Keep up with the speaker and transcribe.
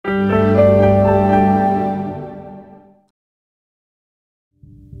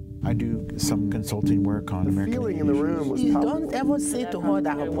some consulting work on American feeling in the room was Don't ever say to her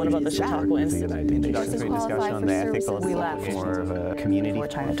that What about the Chautauqua Institute? Introductory discussion on the ethical implications of a community. before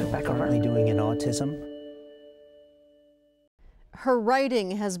China took back over. Currently doing in autism. Her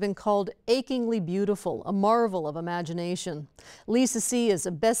writing has been called achingly beautiful, a marvel of imagination. Lisa See is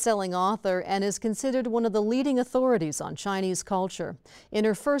a best-selling author and is considered one of the leading authorities on Chinese culture. In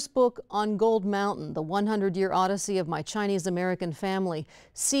her first book, On Gold Mountain, The 100-Year Odyssey of My Chinese-American Family,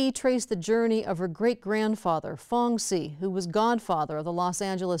 See traced the journey of her great-grandfather, Fong See, who was godfather of the Los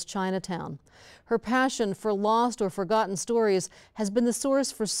Angeles Chinatown. Her passion for lost or forgotten stories has been the source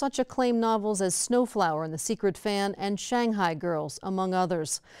for such acclaimed novels as Snowflower and the Secret Fan and Shanghai Girls, among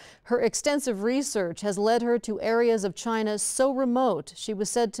others. Her extensive research has led her to areas of China so remote she was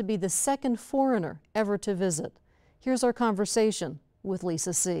said to be the second foreigner ever to visit. Here's our conversation with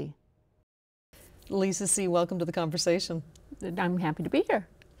Lisa See. Lisa See, welcome to the conversation. I'm happy to be here.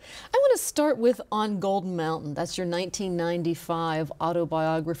 I want to start with On Golden Mountain. That's your 1995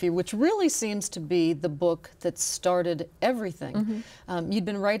 autobiography, which really seems to be the book that started everything. You'd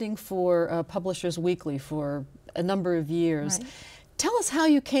been writing for Publishers Weekly for a number of years. Right. Tell us how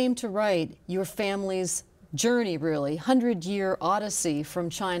you came to write your family's journey, really, 100-year odyssey from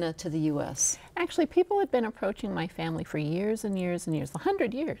China to the U.S. Actually, people had been approaching my family for years and years and years,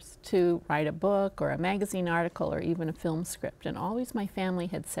 100 years, to write a book or a magazine article or even a film script, and always my family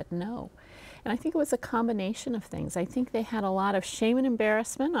had said no. And I think it was a combination of things. I think they had a lot of shame and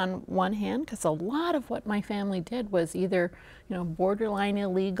embarrassment on one hand, because a lot of what my family did was either, borderline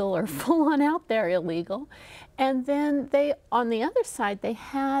illegal or full on out there illegal. And then they, on the other side, they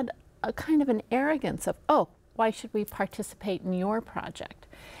had a kind of an arrogance of, oh, why should we participate in your project?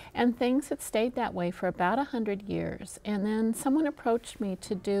 And things had stayed that way for about 100 years. And then someone approached me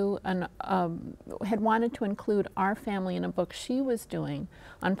to do had wanted to include our family in a book she was doing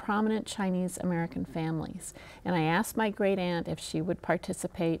on prominent Chinese American families. And I asked my great aunt if she would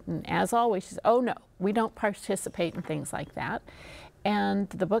participate. And as always, she said, oh no, we don't participate in things like that. And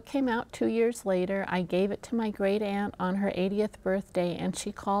the book came out 2 years later. I gave it to my great aunt on her 80th birthday, and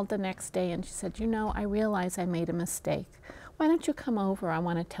she called the next day and she said, I realize I made a mistake. Why don't you come over? I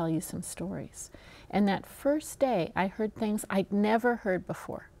want to tell you some stories. And that first day, I heard things I'd never heard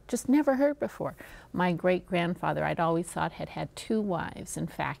before, just never heard before. My great-grandfather, I'd always thought, had had 2 wives. In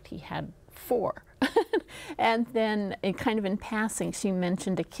fact, he had 4. And then, kind of in passing, she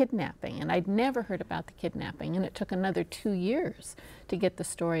mentioned a kidnapping, and I'd never heard about the kidnapping, and it took another 2 years to get the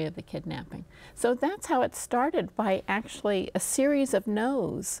story of the kidnapping. So that's how it started, by actually a series of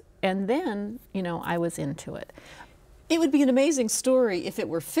no's, and then, I was into it. It would be an amazing story if it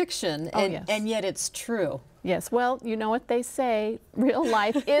were fiction, yes. And yet it's true. Yes, well, you know what they say, real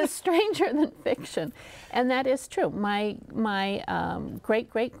life is stranger than fiction. And that is true. My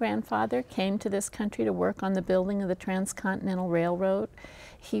great-great-grandfather came to this country to work on the building of the Transcontinental Railroad.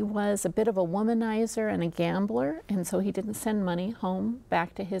 He was a bit of a womanizer and a gambler, and so he didn't send money home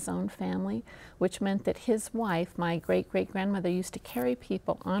back to his own family, which meant that his wife, my great-great-grandmother, used to carry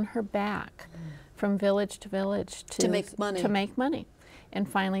people on her back from village to village to make money. And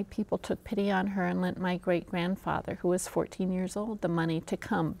finally, people took pity on her and lent my great-grandfather, who was 14 years old, the money to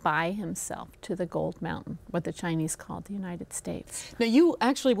come by himself to the Gold Mountain, what the Chinese called the United States. Now, you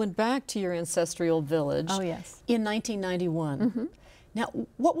actually went back to your ancestral village in 1991. Now,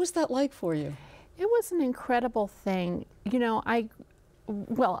 what was that like for you? It was an incredible thing.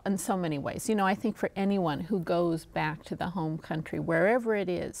 Well, in so many ways. I think for anyone who goes back to the home country, wherever it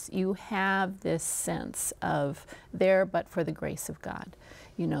is, you have this sense of there but for the grace of God.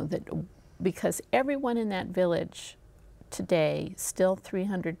 That because everyone in that village today, still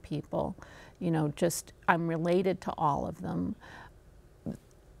 300 people, I'm related to all of them.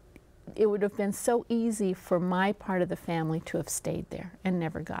 It would have been so easy for my part of the family to have stayed there and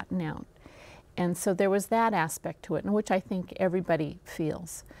never gotten out. And so there was that aspect to it, which I think everybody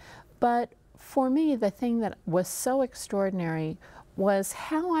feels. But for me, the thing that was so extraordinary was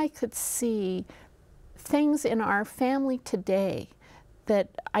how I could see things in our family today that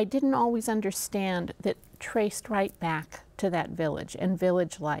I didn't always understand, that traced right back to that village and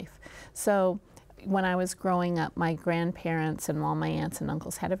village life. So when I was growing up, my grandparents and all my aunts and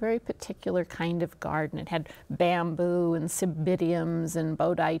uncles had a very particular kind of garden. It had bamboo and cymbidiums and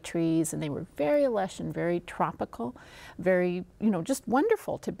bodai trees, and they were very lush and very tropical, very, just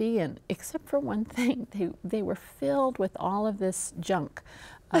wonderful to be in, except for one thing. They were filled with all of this junk.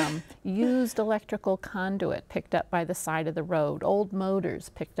 Used electrical conduit picked up by the side of the road, old motors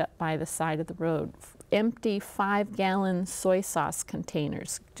picked up by the side of the road, empty 5-gallon soy sauce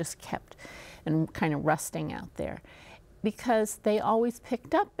containers just kept and kind of rusting out there. because they always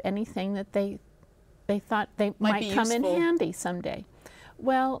picked up anything that they thought they might come in handy someday.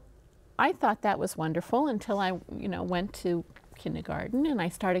 Well, I thought that was wonderful until I, went to kindergarten and I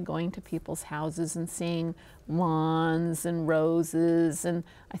started going to people's houses and seeing lawns and roses, and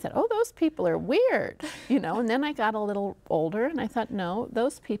I thought, oh, those people are weird, and then I got a little older and I thought, no,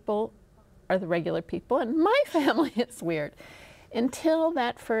 those people are the regular people and my family is weird. Until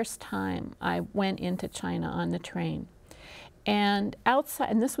that first time I went into China on the train. And outside,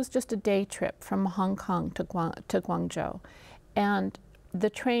 and this was just a day trip from Hong Kong to Guangzhou, and the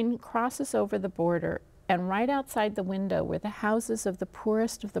train crosses over the border, and right outside the window were the houses of the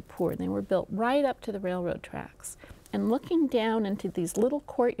poorest of the poor. They were built right up to the railroad tracks. And looking down into these little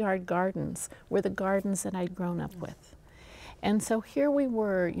courtyard gardens were the gardens that I'd grown up with. And so here we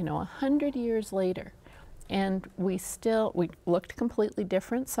were, 100 years later, and we looked completely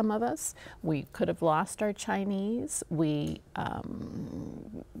different, some of us. We could have lost our Chinese. We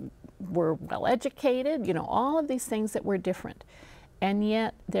were well educated, all of these things that were different. And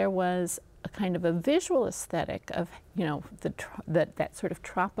yet there was a kind of a visual aesthetic of, that sort of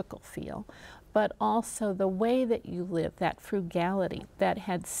tropical feel, but also the way that you live, that frugality that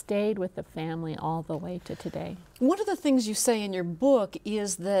had stayed with the family all the way to today. One of the things you say in your book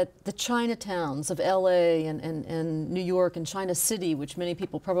is that the Chinatowns of LA and New York and China City, which many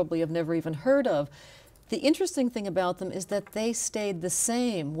people probably have never even heard of, the interesting thing about them is that they stayed the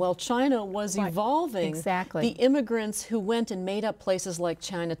same. While China was evolving, exactly, the immigrants who went and made up places like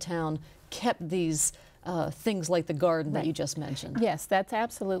Chinatown kept these things like the garden that you just mentioned. Yes, that's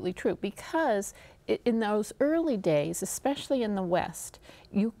absolutely true, because in those early days, especially in the West,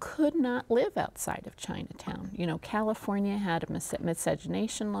 you could not live outside of Chinatown. California had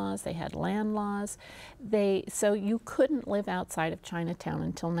miscegenation laws, they had land laws, so you couldn't live outside of Chinatown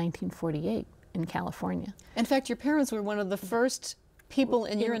until 1948 in California. In fact, your parents were one of the first people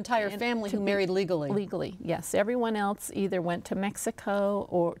in your entire family who married legally. Legally, yes. Everyone else either went to Mexico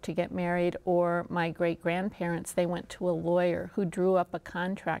or to get married, or my great-grandparents, they went to a lawyer who drew up a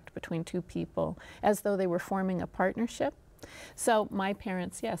contract between two people as though they were forming a partnership. So my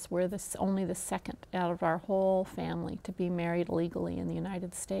parents, yes, were only the second out of our whole family to be married legally in the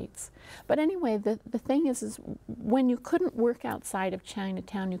United States. But anyway, the thing is when you couldn't work outside of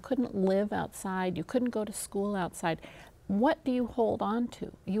Chinatown, you couldn't live outside, you couldn't go to school outside, what do you hold on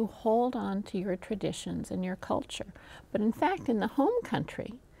to? You hold on to your traditions and your culture. But in fact, in the home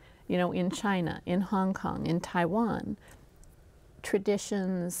country, in China, in Hong Kong, in Taiwan,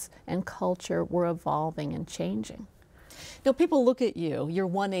 traditions and culture were evolving and changing. Now, people look at you, you're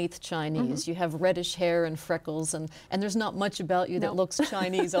 1/8 Chinese, you have reddish hair and freckles, and there's not much about you that looks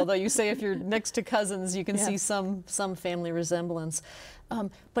Chinese, although you say if you're next to cousins, you can see some family resemblance.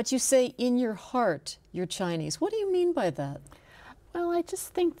 But you say in your heart, you're Chinese. What do you mean by that? Well, I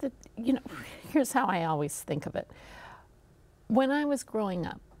just think that, here's how I always think of it. When I was growing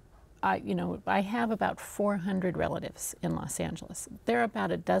up, I have about 400 relatives in Los Angeles. There are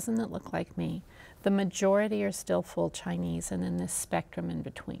about a dozen that look like me. The majority are still full Chinese, and then this spectrum in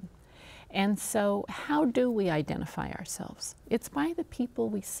between. And so how do we identify ourselves? It's by the people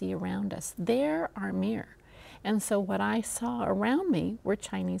we see around us. They're our mirror. And so what I saw around me were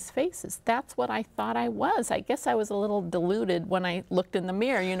Chinese faces. That's what I thought I was. I guess I was a little deluded when I looked in the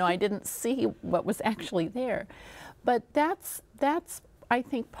mirror. I didn't see what was actually there. But that's I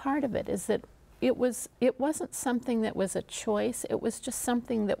think part of it is that it wasn't something that was a choice, it was just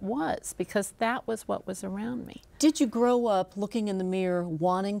something that was, because that was what was around me. Did you grow up looking in the mirror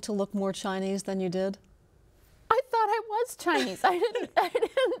wanting to look more Chinese than you did? I thought I was Chinese. I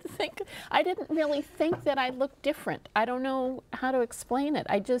didn't really think that I looked different. I don't know how to explain it.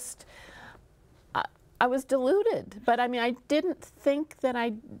 I was deluded, but I mean, I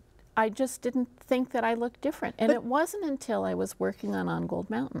just didn't think that I looked different. And it wasn't until I was working on Gold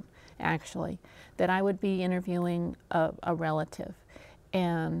Mountain, actually, that I would be interviewing a relative,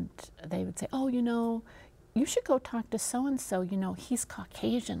 and they would say, oh, you should go talk to so-and-so, he's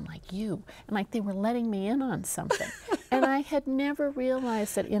Caucasian like you. And like they were letting me in on something. And I had never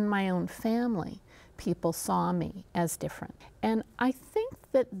realized that in my own family, people saw me as different. And I think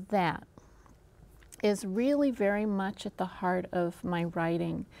that is really very much at the heart of my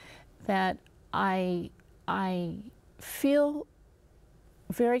writing, that I feel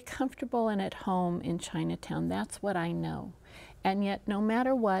very comfortable and at home in Chinatown. That's what I know. And yet, no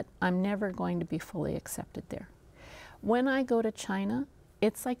matter what, I'm never going to be fully accepted there. When I go to China,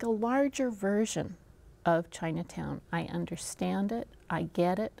 it's like a larger version of Chinatown. I understand it, I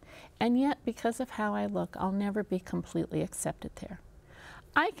get it, and yet, because of how I look, I'll never be completely accepted there.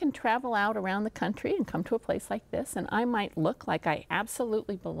 I can travel out around the country and come to a place like this, and I might look like I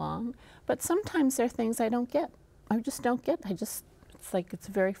absolutely belong, but sometimes there are things I don't get. I just don't get. It's like it's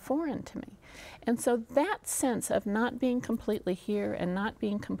very foreign to me. And so that sense of not being completely here and not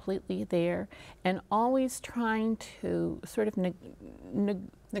being completely there, and always trying to sort of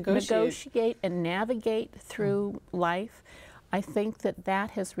negotiate and navigate through life, I think that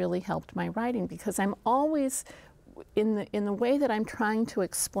that has really helped my writing, because I'm always in the way that I'm trying to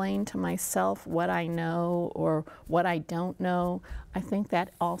explain to myself what I know or what I don't know. I think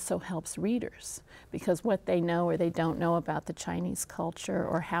that also helps readers, because what they know or they don't know about the Chinese culture,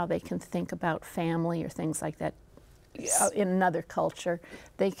 or how they can think about family or things like that in another culture,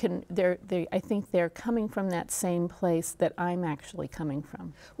 I think they're coming from that same place that I'm actually coming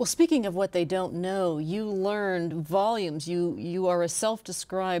from. Well, speaking of what they don't know, you learned volumes. You are a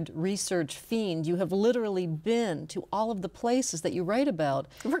self-described research fiend. You have literally been to all of the places that you write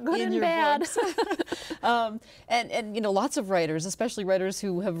about. For good in and your bad. books. And you know, lots of writers, especially writers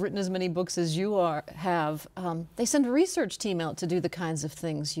who have written as many books as you have, they send a research team out to do the kinds of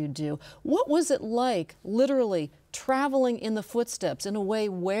things you do. What was it like, literally, traveling in the footsteps, in a way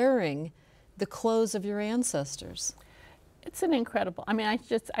wearing the clothes of your ancestors? It's an incredible, I mean,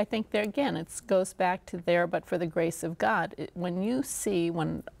 I think there again, it goes back to there, but for the grace of God. When you see,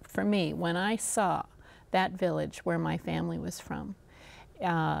 for me, when I saw that village where my family was from,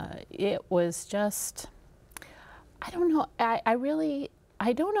 it was just, I don't know,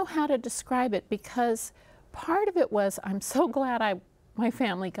 I don't know how to describe it, because part of it was, I'm so glad my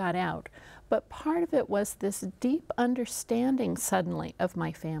family got out. But part of it was this deep understanding suddenly of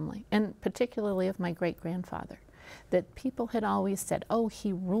my family, and particularly of my great-grandfather, that people had always said, oh,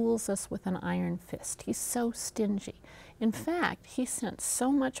 he rules us with an iron fist. He's so stingy. In fact, he sent so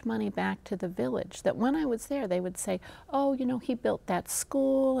much money back to the village that when I was there, they would say, oh, you know, he built that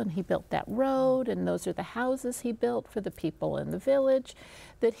school and he built that road, and those are the houses he built for the people in the village,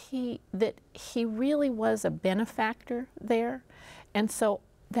 that he really was a benefactor there. And so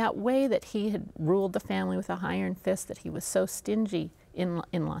that way that he had ruled the family with an iron fist, that he was so stingy in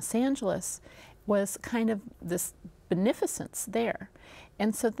Los Angeles, was kind of this beneficence there.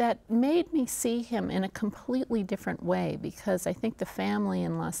 And so that made me see him in a completely different way, because I think the family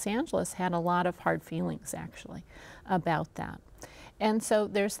in Los Angeles had a lot of hard feelings, actually, about that. And so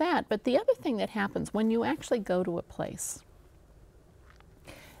there's that. But the other thing that happens when you actually go to a place,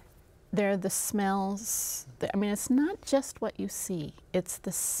 there are the smells. I mean, it's not just what you see. It's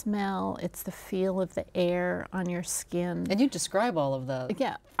the smell, it's the feel of the air on your skin. And you describe all of those.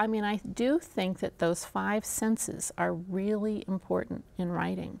 Yeah, I mean, I do think that those 5 senses are really important in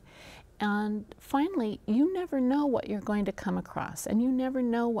writing. And finally, you never know what you're going to come across, and you never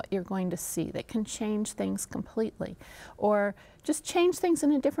know what you're going to see that can change things completely, or just change things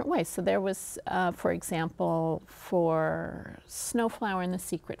in a different way. So there was, for example, for Snowflower and the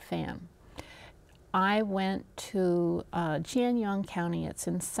Secret Fan, I went to Jianyang County. It's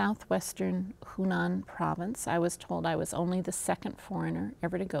in southwestern Hunan province. I was told I was only the 2nd foreigner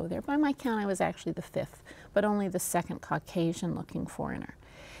ever to go there. By my count, I was actually the 5th, but only the 2nd Caucasian-looking foreigner.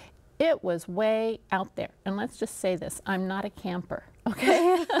 It was way out there. And let's just say this, I'm not a camper,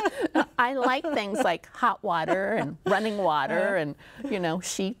 okay? I like things like hot water and running water and, you know,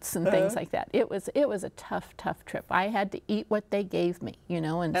 sheets and things like that. It was a tough, tough trip. I had to eat what they gave me, you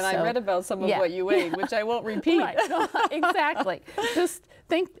know. And so, I read about some of what you ate, which I won't repeat. Right, exactly. Just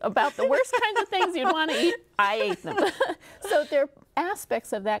think about the worst kinds of things you'd want to eat. I ate them. So there are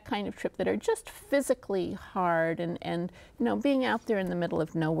aspects of that kind of trip that are just physically hard, and you know, being out there in the middle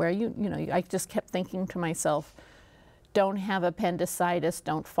of nowhere, you know, I just kept thinking to myself, don't have appendicitis,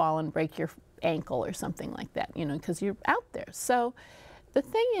 don't fall and break your ankle or something like that, you know, because you're out there. So the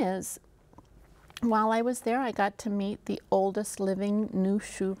thing is, while I was there, I got to meet the oldest living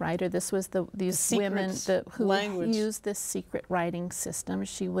Nushu writer. This was these women who used this secret writing system.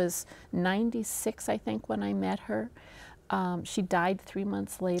 She was 96, I think, when I met her. She died 3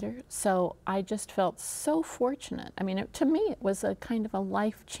 months later, so I just felt so fortunate. I mean, to me, it was a kind of a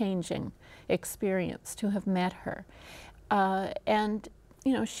life-changing experience to have met her. And,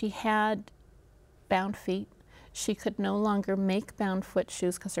 you know, she had bound feet. She could no longer make bound foot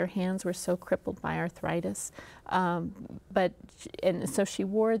shoes because her hands were so crippled by arthritis. And so she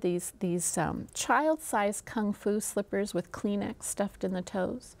wore these child-sized kung fu slippers with Kleenex stuffed in the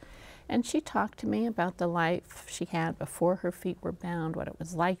toes. And she talked to me about the life she had before her feet were bound, what it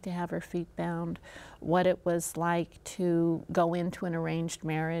was like to have her feet bound, what it was like to go into an arranged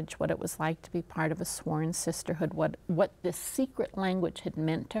marriage, what it was like to be part of a sworn sisterhood, what this secret language had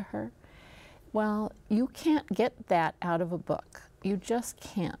meant to her. Well, you can't get that out of a book. You just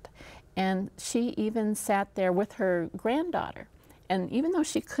can't. And she even sat there with her granddaughter. And even though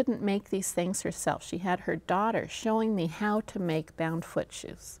she couldn't make these things herself, she had her daughter showing me how to make bound foot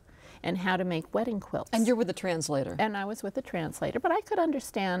shoes and how to make wedding quilts. And you're with the translator. And I was with the translator, but I could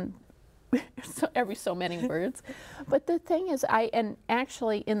understand every so many words. But the thing is, and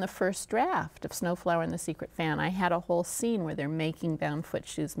actually in the first draft of Snowflower and the Secret Fan, I had a whole scene where they're making bound foot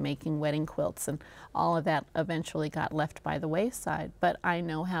shoes, making wedding quilts, and all of that eventually got left by the wayside. But I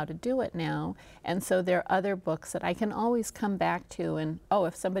know how to do it now, and so there are other books that I can always come back to, and oh,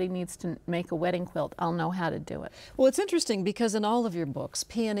 if somebody needs to make a wedding quilt, I'll know how to do it. Well, it's interesting because in all of your books,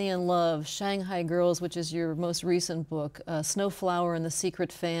 Peony and Love, Shanghai Girls, which is your most recent book, Snowflower and the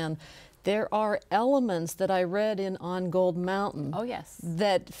Secret Fan, there are elements that I read in On Gold Mountain Oh, yes.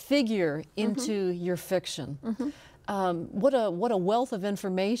 that figure into your fiction. What a wealth of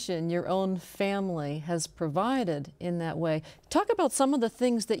information your own family has provided in that way. Talk about some of the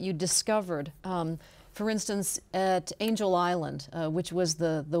things that you discovered. For instance, at Angel Island, which was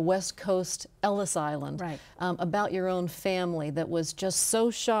the West Coast Ellis Island, Right. about your own family that was just so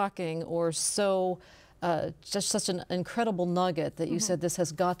shocking or so just such an incredible nugget that you said this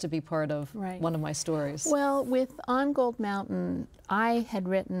has got to be part of one of my stories. Well, with On Gold Mountain, I had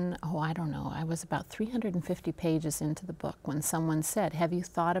written, oh, I don't know, I was about 350 pages into the book when someone said, have you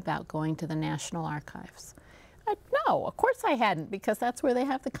thought about going to the National Archives? No, of course I hadn't, because that's where they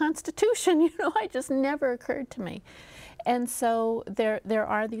have the Constitution, you know, it just never occurred to me. And so there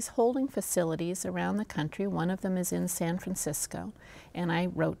are these holding facilities around the country. One of them is in San Francisco, and I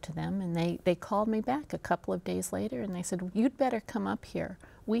wrote to them, and they called me back a couple of days later, and they said, you'd better come up here.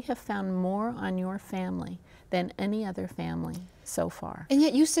 We have found more on your family than any other family so far. And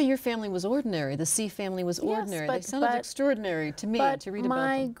yet you say your family was ordinary. The C family was ordinary. Yes, they sounded extraordinary to me to read about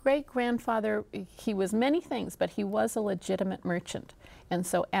my them. great-grandfather, he was many things, but he was a legitimate merchant. And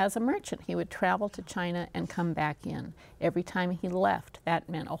so as a merchant, he would travel to China and come back in. Every time he left, that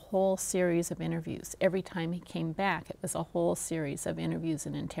meant a whole series of interviews. Every time he came back, it was a whole series of interviews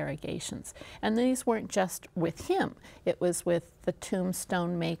and interrogations. And these weren't just with him. It was with the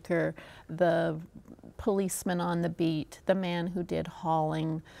tombstone maker, the policeman on the beat, the man who did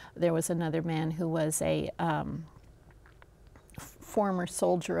hauling. There was another man who was a former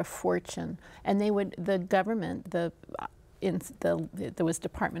soldier of fortune. And they would, the government, there was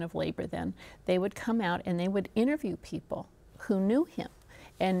Department of Labor then, they would come out and they would interview people who knew him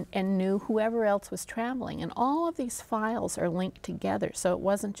and knew whoever else was traveling. And all of these files are linked together. So it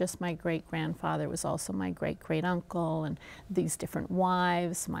wasn't just my great-grandfather, it was also my great-great-uncle and these different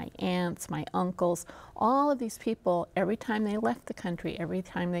wives, my aunts, my uncles. All of these people, every time they left the country, every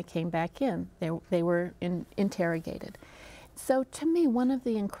time they came back in, they were interrogated. So to me, one of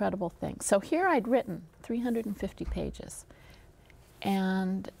the incredible things, so here I'd written 350 pages,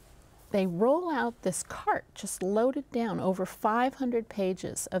 and they roll out this cart just loaded down, over 500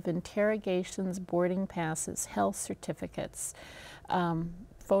 pages of interrogations, boarding passes, health certificates,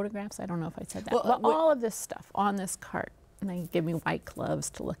 photographs, I don't know if I said that, well, but all of this stuff on this cart. And they give me white gloves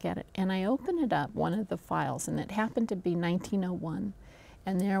to look at it. And I open it up, one of the files, and it happened to be 1901,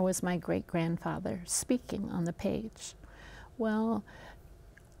 and there was my great-grandfather speaking on the page. Well,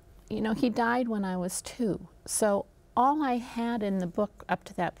 you know, he died when I was 2, so all I had in the book up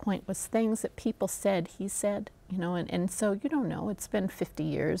to that point was things that people said he said, you know, and so you don't know, it's been 50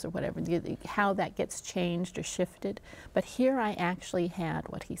 years or whatever, how that gets changed or shifted, but here I actually had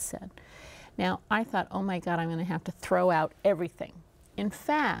what he said. Now, I thought, oh my God, I'm going to have to throw out everything. In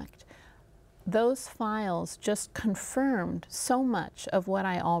fact, those files just confirmed so much of what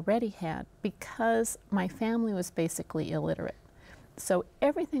I already had because my family was basically illiterate. So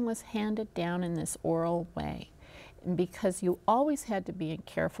everything was handed down in this oral way. And because you always had to be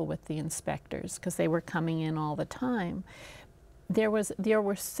careful with the inspectors because they were coming in all the time, there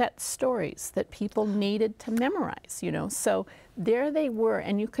were set stories that people needed to memorize, you know. So there they were,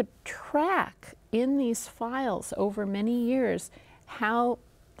 and you could track in these files over many years how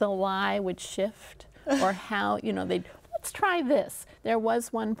the lie would shift or how, you know, let's try this. There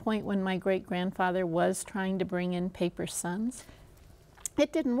was one point when my great-grandfather was trying to bring in paper suns.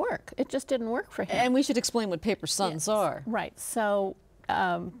 It didn't work. It just didn't work for him. And we should explain what paper suns are. Right. So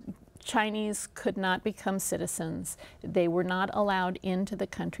Chinese could not become citizens. They were not allowed into the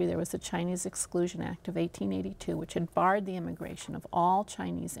country. There was the Chinese Exclusion Act of 1882, which had barred the immigration of all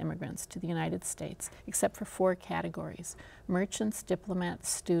Chinese immigrants to the United States, except for 4 categories: merchants, diplomats,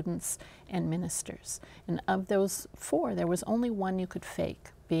 students, and ministers. And of those 4, there was only one you could fake,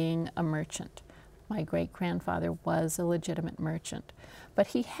 being a merchant. my great-grandfather was a legitimate merchant. But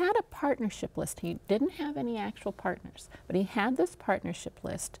he had a partnership list. He didn't have any actual partners, but he had this partnership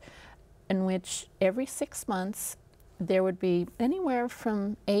list in which every 6 months there would be anywhere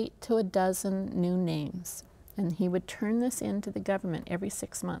from 8 to a dozen new names. And he would turn this into the government every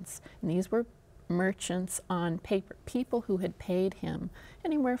 6 months. And these were merchants on paper, people who had paid him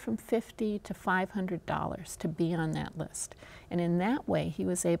anywhere from $50 to $500 to be on that list. And in that way, he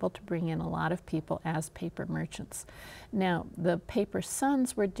was able to bring in a lot of people as paper merchants. Now, the paper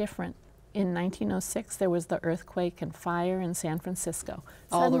sons were different. In 1906, there was the earthquake and fire in San Francisco.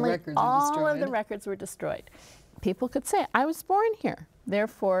 All the records were destroyed. All of the records were destroyed. People could say, I was born here,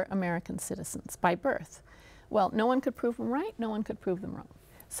 therefore American citizens by birth. Well, no one could prove them right, no one could prove them wrong.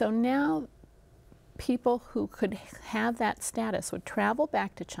 So now people who could have that status would travel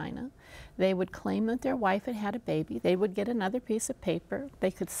back to China. They would claim that their wife had had a baby. They would get another piece of paper. They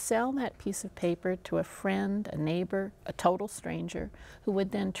could sell that piece of paper to a friend, a neighbor, a total stranger, who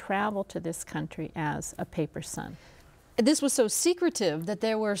would then travel to this country as a paper son. This was so secretive that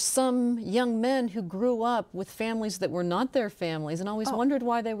there were some young men who grew up with families that were not their families and always wondered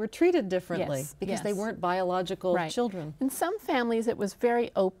why they were treated differently, because they weren't biological children. In some families it was very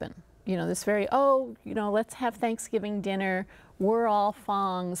open. You know, this very, oh, you know, let's have Thanksgiving dinner. We're all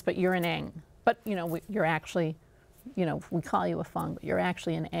Fongs, but you're an Eng. But, you know, you're actually, you know, we call you a Fong, but you're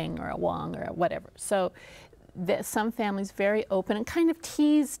actually an Eng or a Wang or a whatever. So some families very open and kind of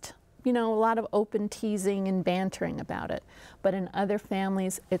teased, you know, a lot of open teasing and bantering about it. But in other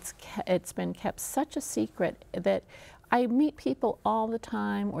families, it's been kept such a secret that I meet people all the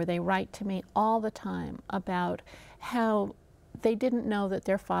time, or they write to me all the time about how they didn't know that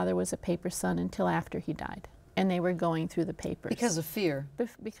their father was a paper son until after he died, and they were going through the papers. Because of fear.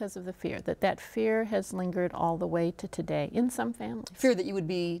 Because of the fear. That fear has lingered all the way to today in some families. Fear that you would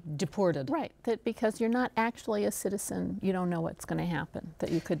be deported. Right, that because you're not actually a citizen, you don't know what's going to happen,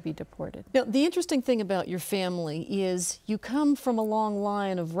 that you could be deported. Now, the interesting thing about your family is you come from a long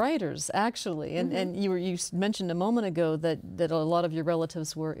line of writers, actually, and you mentioned a moment ago that a lot of your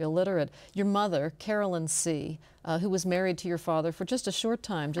relatives were illiterate. Your mother, Carolyn C., who was married to your father for just a short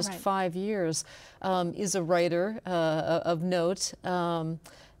time, just 5 years, is a writer of note.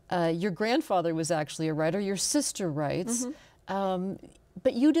 Your grandfather was actually a writer. Your sister writes.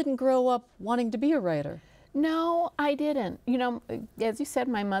 But you didn't grow up wanting to be a writer. No, I didn't. You know, as you said,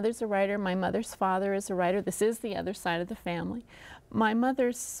 my mother's a writer. My mother's father is a writer. This is the other side of the family. My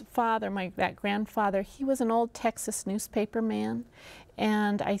mother's father, that grandfather, he was an old Texas newspaper man.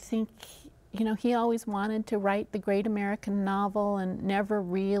 And I think, you know, he always wanted to write the great American novel and never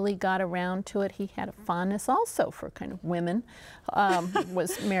really got around to it. He had a fondness also for kind of women.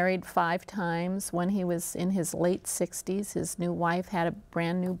 Was married 5 times. When he was in his late 60s, his new wife had a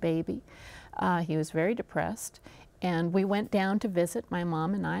brand new baby. He was very depressed. And we went down to visit, my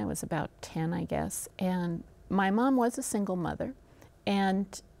mom and I was about 10, I guess. And my mom was a single mother.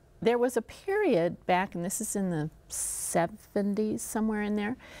 And there was a period back, and this is in the 70s, somewhere in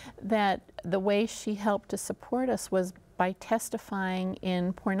there, that the way she helped to support us was by testifying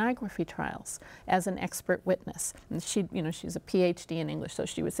in pornography trials as an expert witness. And she, you know, she's a PhD in English, so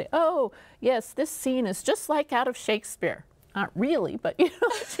she would say, oh, yes, this scene is just like out of Shakespeare. Not really, but you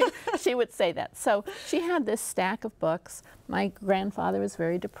know, she would say that. So she had this stack of books. My grandfather was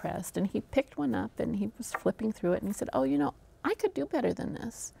very depressed, and he picked one up, and he was flipping through it, and he said, oh, you know, I could do better than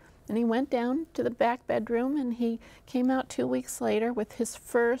this. And he went down to the back bedroom, and he came out 2 weeks later with his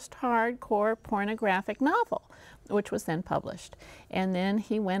first hardcore pornographic novel, which was then published. And then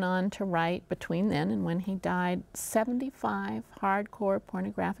he went on to write, between then and when he died, 75 hardcore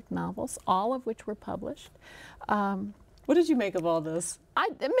pornographic novels, all of which were published. What did you make of all this?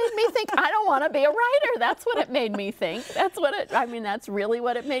 It made me think, I don't want to be a writer. That's what it made me think. That's what I mean, that's really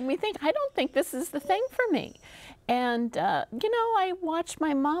what it made me think. I don't think this is the thing for me. And, you know, I watched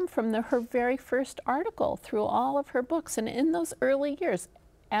my mom from her very first article through all of her books. And in those early years,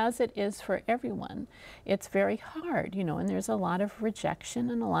 as it is for everyone, it's very hard, you know, and there's a lot of rejection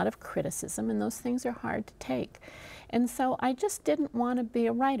and a lot of criticism, and those things are hard to take. And so I just didn't want to be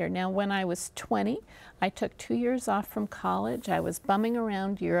a writer. Now, when I was 20, I took 2 years off from college. I was bumming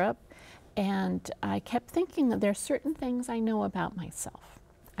around Europe, and I kept thinking that there are certain things I know about myself.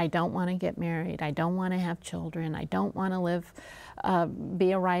 I don't want to get married. I don't want to have children. I don't want to live,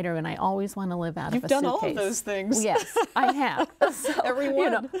 be a writer, and I always want to live out of a suitcase. You've done all of those things. Yes, I have. So, everyone. You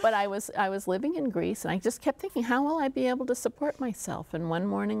know, but I was living in Greece, and I just kept thinking, how will I be able to support myself? And one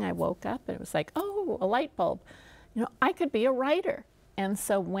morning I woke up, and it was like, oh, a light bulb. You know, I could be a writer. And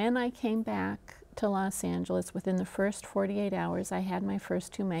so when I came back to Los Angeles, within the first 48 hours, I had my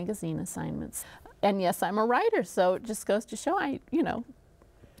first 2 magazine assignments. And yes, I'm a writer, so it just goes to show I,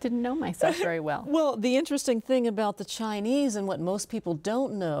 didn't know myself very well. Well, the interesting thing about the Chinese and what most people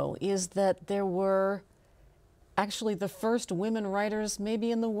don't know is that there were actually the first women writers maybe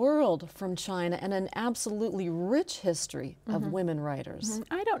in the world from China, and an absolutely rich history of women writers.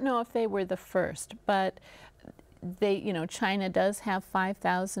 I don't know if they were the first, but China does have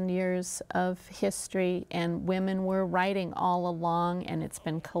 5,000 years of history, and women were writing all along, and it's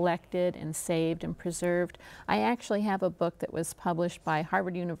been collected and saved and preserved. I actually have a book that was published by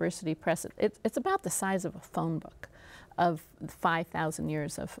Harvard University Press. It's about the size of a phone book of 5,000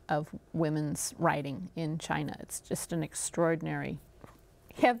 years of women's writing in China. It's just an extraordinary,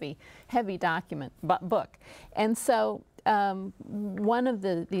 heavy book. And so one of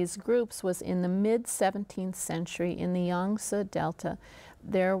these groups was in the mid-17th century in the Yangtze Delta.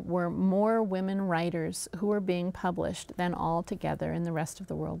 There were more women writers who were being published than altogether in the rest of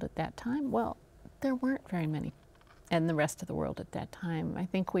the world at that time. Well, there weren't very many in the rest of the world at that time. I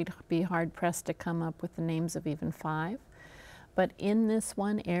think we'd be hard-pressed to come up with the names of even 5. But in this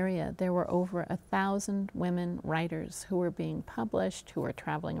one area, there were over 1,000 women writers who were being published, who were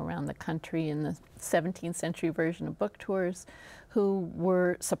traveling around the country in the 17th century version of book tours, who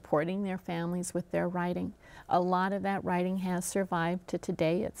were supporting their families with their writing. A lot of that writing has survived to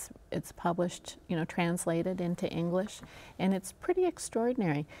today. It's published, translated into English, and it's pretty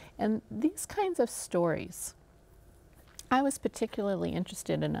extraordinary. And these kinds of stories, I was particularly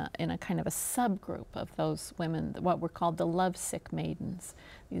interested in a kind of a subgroup of those women, what were called the lovesick maidens.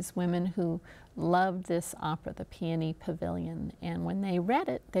 These women who loved this opera, the Peony Pavilion, and when they read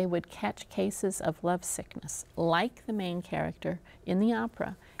it, they would catch cases of lovesickness, like the main character in the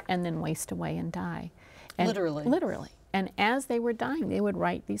opera, and then waste away and die. And Literally. Literally. And as they were dying, they would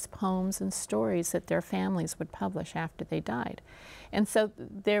write these poems and stories that their families would publish after they died. And so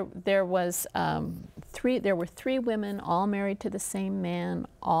there were 3 women, all married to the same man,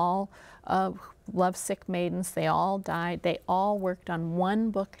 all lovesick maidens. They all died. They all worked on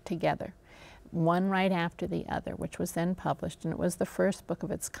one book together, one right after the other, which was then published. And it was the first book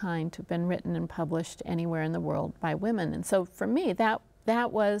of its kind to have been written and published anywhere in the world by women. And so for me, that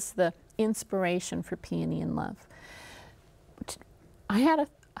was the inspiration for Peony in Love.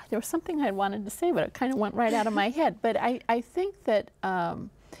 There was something I wanted to say, but it kind of went right out of my head. But I think that, to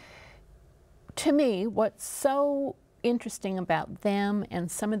me, what's so interesting about them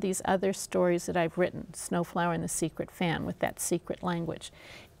and some of these other stories that I've written, Snowflower and the Secret Fan, with that secret language,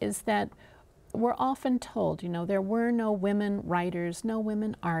 is that we're often told, there were no women writers, no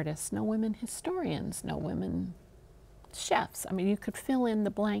women artists, no women historians, no women chefs. I mean, you could fill in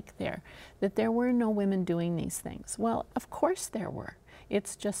the blank there, that there were no women doing these things. Well, of course there were.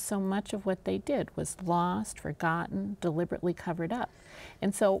 It's just so much of what they did was lost, forgotten, deliberately covered up.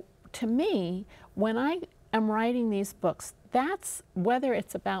 And so, to me, when I am writing these books, that's whether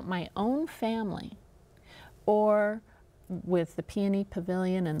it's about my own family or with the Peony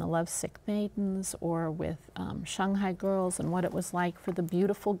Pavilion and the Lovesick Maidens, or with Shanghai Girls and what it was like for the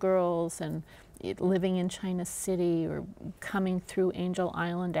beautiful girls and living in China City or coming through Angel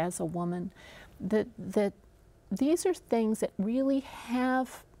Island as a woman, that these are things that really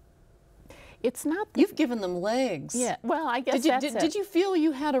have, it's not... You've given them legs. Yeah, well, I guess Did you feel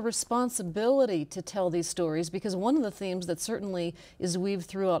you had a responsibility to tell these stories? Because one of the themes that certainly is weaved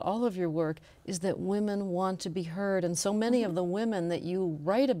throughout all of your work is that women want to be heard. And so many of the women that you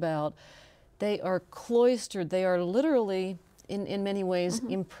write about, they are cloistered. They are literally, in many ways,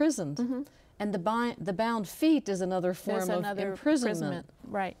 imprisoned. And the bound feet is another form of imprisonment.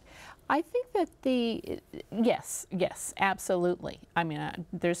 Right. I think that yes, absolutely. I mean,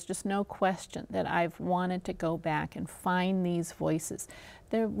 there's just no question that I've wanted to go back and find these voices.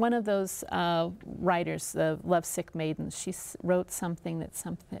 One of those writers, the Lovesick Maidens, she wrote something that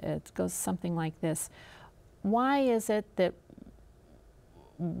it goes something like this. Why is it that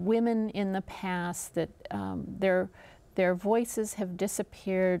women in the past, that their voices have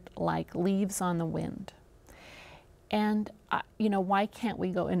disappeared like leaves on the wind? And, why can't we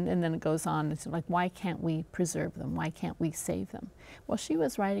go, and then it goes on, it's like, why can't we preserve them? Why can't we save them? Well, she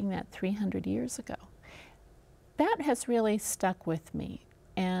was writing that 300 years ago. That has really stuck with me.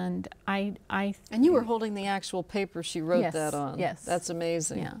 And And you were holding the actual paper she wrote that on. Yes. That's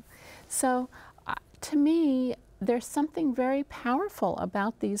amazing. Yeah. So, to me, there's something very powerful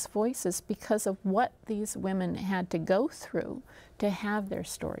about these voices because of what these women had to go through to have their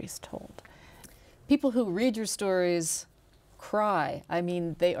stories told. People who read your stories cry. I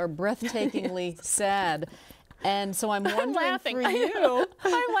mean, they are breathtakingly sad. And so I'm wondering for you.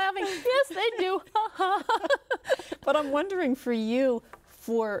 I'm laughing. Yes, they do. But I'm wondering for you,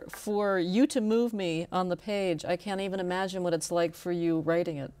 for you to move me on the page, I can't even imagine what it's like for you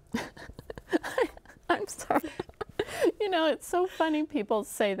writing it. I'm sorry. You know, it's so funny people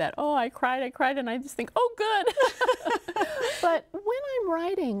say that, oh, I cried, and I just think, oh, good. But when I'm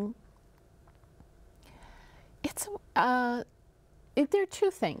writing, it's, there are two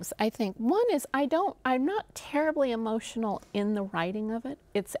things, I think. One is I'm not terribly emotional in the writing of it.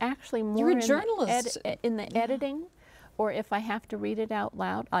 It's actually more You're a journalist. in the editing, or if I have to read it out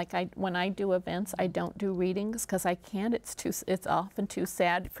loud. Like when I do events, I don't do readings because I can't. It's often too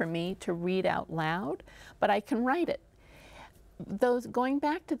sad for me to read out loud, but I can write it. Going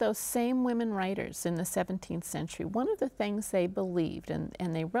back to those same women writers in the 17th century, one of the things they believed,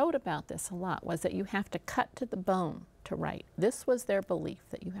 and they wrote about this a lot, was that you have to cut to the bone to write. This was their belief,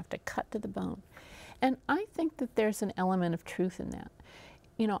 that you have to cut to the bone. And I think that there's an element of truth in that.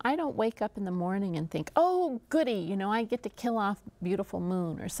 You know, I don't wake up in the morning and think, oh, goody, you know, I get to kill off Beautiful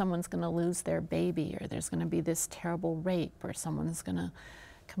Moon, or someone's going to lose their baby, or there's going to be this terrible rape, or someone's going to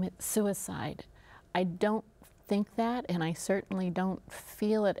commit suicide. I don't think that, and I certainly don't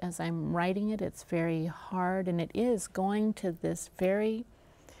feel it as I'm writing it. It's very hard, and it is going to this very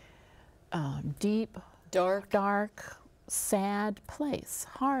deep, dark, sad place,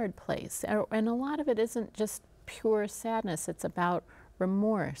 hard place. And a lot of it isn't just pure sadness. It's about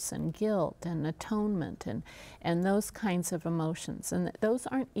remorse and guilt and atonement and those kinds of emotions. And those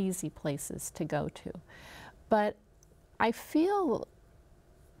aren't easy places to go to. But I feel,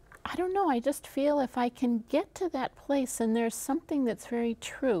 I don't know, I just feel if I can get to that place, and there's something that's very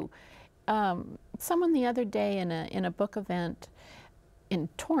true. Someone the other day in a book event in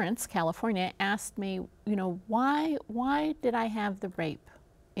Torrance, California, asked me, you know, why did I have the rape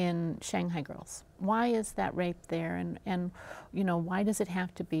in Shanghai Girls? Why is that rape there? And you know, why does it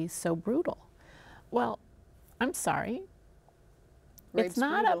have to be so brutal? Well, I'm sorry. It's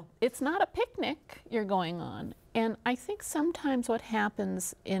not a picnic you're going on. And I think sometimes what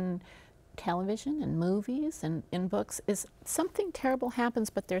happens in television and movies and in books is something terrible happens,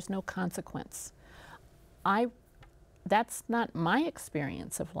 but there's no consequence. That's not my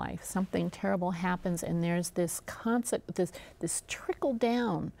experience of life. Something terrible happens, and there's this trickle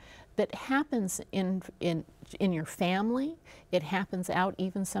down that happens in your family. It happens out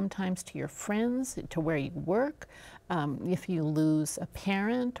even sometimes to your friends, to where you work. If you lose a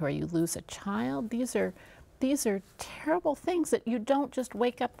parent or you lose a child, these are terrible things that you don't just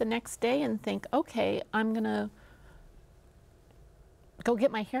wake up the next day and think, okay, I'm gonna go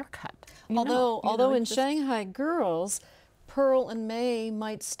get my hair cut. Although in Shanghai Girls, Pearl and May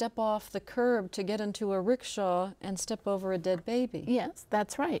might step off the curb to get into a rickshaw and step over a dead baby. Yes,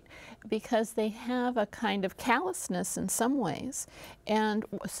 that's right, because they have a kind of callousness in some ways. And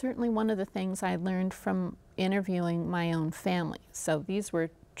certainly one of the things I learned from interviewing my own family, so these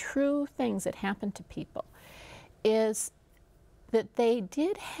were true things that happened to people, is that they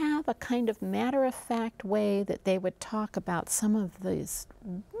did have a kind of matter-of-fact way that they would talk about some of these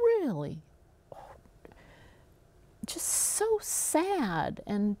really just so sad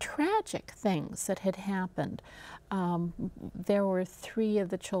and tragic things that had happened. There were 3 of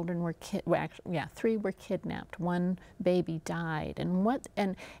the children were three were kidnapped. 1 baby died, and what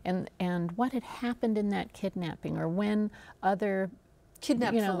had happened in that kidnapping, or when other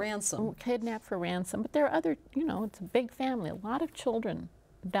Kidnapped for ransom. Kidnapped for ransom. But there are other, you know, it's a big family. A lot of children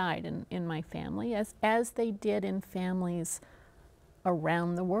died in my family, as they did in families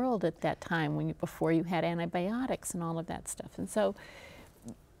around the world at that time, before you had antibiotics and all of that stuff. And so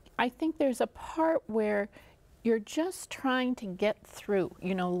I think there's a part where you're just trying to get through.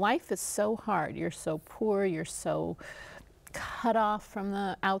 You know, life is so hard. You're so poor, you're so cut off from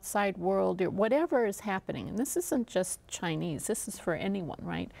the outside world, or whatever is happening. And this isn't just Chinese, this is for anyone,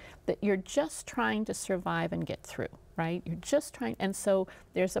 right? That you're just trying to survive and get through, right? You're just trying, and so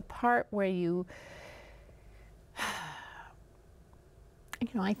there's a part where you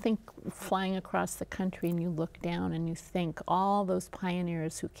know, I think flying across the country and you look down and you think all those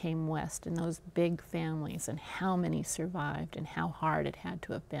pioneers who came west and those big families and how many survived and how hard it had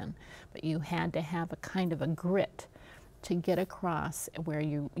to have been. But you had to have a kind of a grit to get across where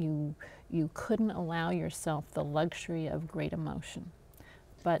you couldn't allow yourself the luxury of great emotion.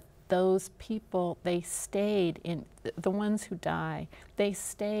 But those people, they stayed in, the ones who die, they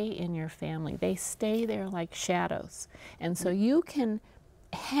stay in your family. They stay there like shadows. And so you can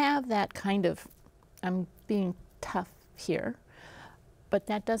have that kind of, I'm being tough here, but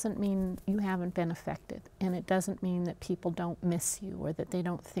that doesn't mean you haven't been affected. And it doesn't mean that people don't miss you, or that they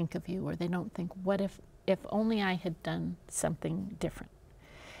don't think of you, or they don't think, what if only I had done something different.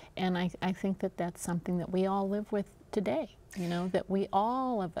 And I think that that's something that we all live with today, you know, that we,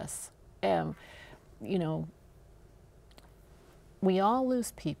 all of us, you know, we all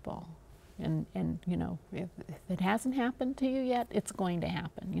lose people. And you know, if it hasn't happened to you yet, it's going to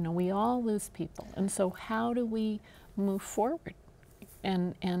happen. You know, we all lose people. And so how do we move forward?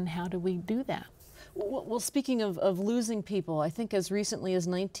 And how do we do that? Well, speaking of losing people, I think as recently as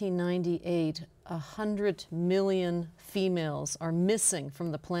 1998, 100 million females are missing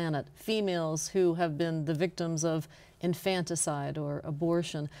from the planet, females who have been the victims of infanticide or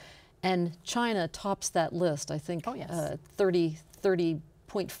abortion. And China tops that list, I think. Oh, yes.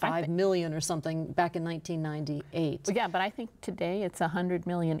 30.5 million or something back in 1998. Well, yeah, but I think today it's 100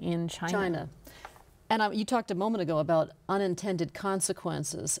 million in China. And you talked a moment ago about unintended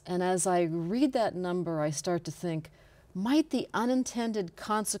consequences. And as I read that number, I start to think, might the unintended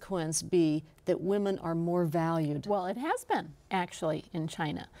consequence be that women are more valued? Well, it has been, actually, in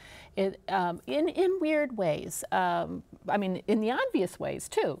China. In weird ways. I mean, in the obvious ways,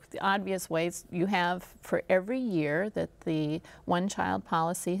 too. The obvious ways you have, for every year that the one-child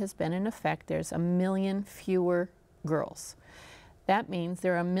policy has been in effect, there's 1 million fewer girls. That means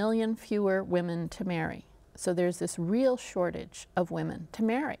there are 1 million fewer women to marry. So there's this real shortage of women to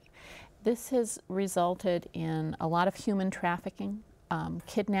marry. This has resulted in a lot of human trafficking,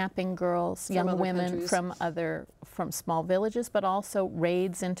 kidnapping girls, young women from small villages, but also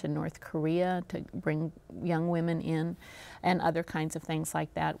raids into North Korea to bring young women in, and other kinds of things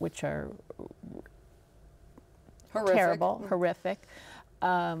like that, which are terrible, horrific.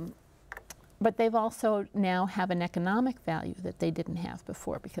 But they've also now have an economic value that they didn't have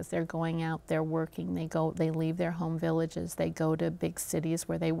before, because they're going out, they're working, they leave their home villages, they go to big cities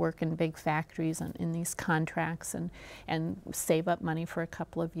where they work in big factories and in these contracts and save up money for a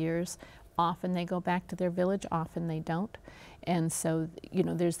couple of years. Often they go back to their village, often they don't. And so, you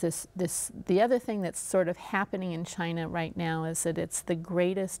know, there's the other thing that's sort of happening in China right now is that it's the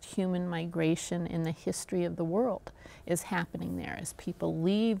greatest human migration in the history of the world is happening there as people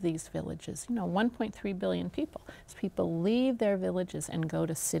leave these villages. You know, 1.3 billion people. As people leave their villages and go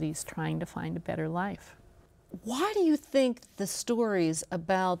to cities trying to find a better life. Why do you think the stories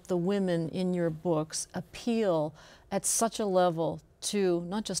about the women in your books appeal at such a level to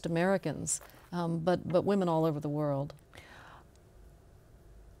not just Americans, but women all over the world?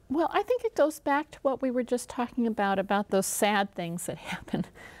 Well, I think it goes back to what we were just talking about those sad things that happen.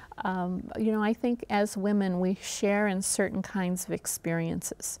 You know, I think as women we share in certain kinds of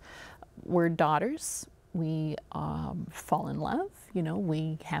experiences. We're daughters, we fall in love, you know,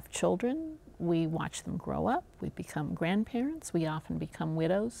 we have children, we watch them grow up, we become grandparents, we often become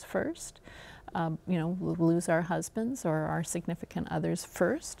widows first. You know, we'll lose our husbands or our significant others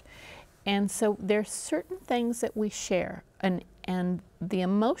first. And so there's certain things that we share, and the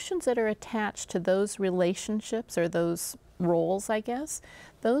emotions that are attached to those relationships or those roles, I guess,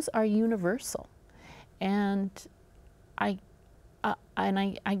 those are universal. And I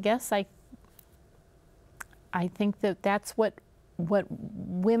guess I think that that's what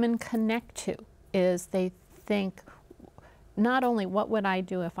women connect to, is they think, not only what would I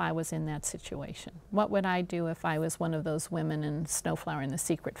do if I was in that situation? What would I do if I was one of those women in Snowflower and the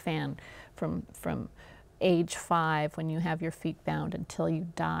Secret Fan from age 5, when you have your feet bound, until you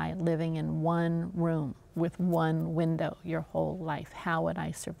die, living in one room with one window your whole life? How would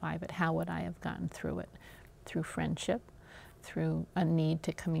I survive it? How would I have gotten through it? Through friendship, through a need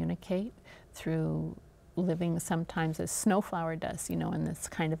to communicate, through living sometimes as Snowflower does, you know, in this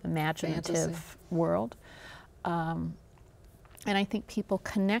kind of imaginative world. And I think people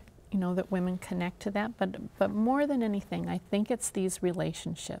connect, you know, that women connect to that, but more than anything, I think it's these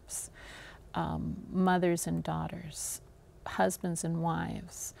relationships, mothers and daughters, husbands and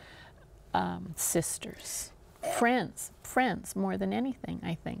wives, sisters, friends more than anything,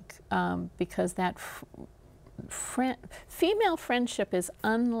 I think, because that female friendship is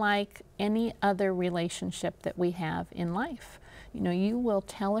unlike any other relationship that we have in life. You know, you will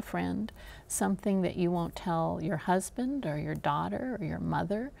tell a friend something that you won't tell your husband or your daughter or your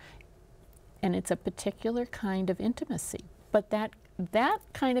mother, and it's a particular kind of intimacy. But that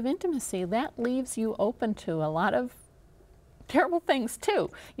kind of intimacy, that leaves you open to a lot of terrible things too.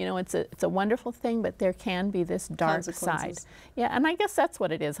 You know, it's a wonderful thing, but there can be this dark side. Yeah, and I guess that's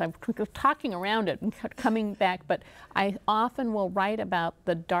what it is. I'm talking around it and coming back, but I often will write about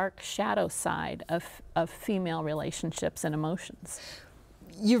the dark shadow side of female relationships and emotions.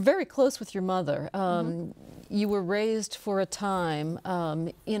 You're very close with your mother. You were raised for a time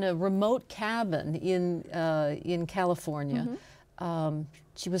in a remote cabin in California.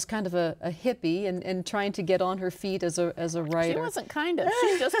 she was kind of a hippie and trying to get on her feet as a writer. She wasn't kind of,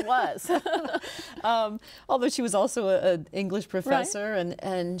 she just was. Although she was also an English professor, right.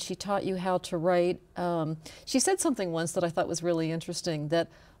 and she taught you how to write. She said something once that I thought was really interesting, that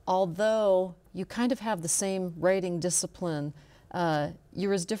although you kind of have the same writing discipline,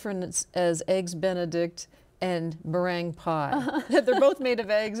 you're as different as Eggs Benedict and meringue pie. They're both made of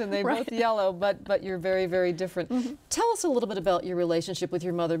eggs and they're both yellow, but you're very, very different. Tell us a little bit about your relationship with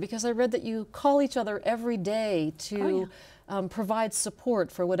your mother, because I read that you call each other every day to provide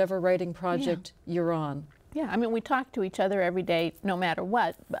support for whatever writing project you're on. Yeah, I mean, we talk to each other every day no matter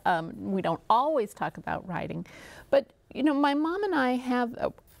what. We don't always talk about writing. But, you know, my mom and I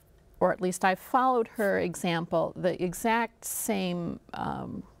have, or at least I followed her example, the exact same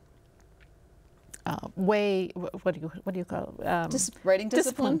way, what do you call it? Writing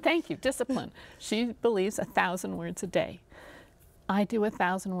discipline. Thank you, discipline. She believes 1,000 words a day. I do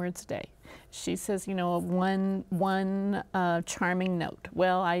 1,000 words a day. She says, you know, one charming note.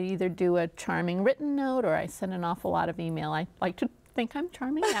 Well, I either do a charming written note or I send an awful lot of email. I like to think I'm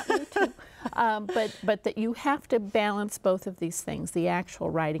charming that way too. But that you have to balance both of these things, the actual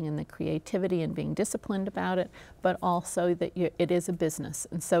writing and the creativity and being disciplined about it, but also that it is a business.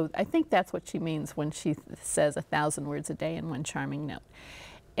 And so I think that's what she means when she says 1,000 words a day and one charming note.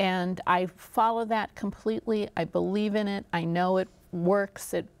 And I follow that completely. I believe in it. I know it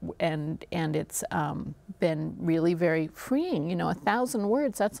works, and it's been really very freeing. You know, 1,000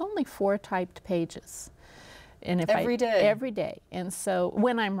 words, that's only 4 typed pages. And if every day? Every day. And so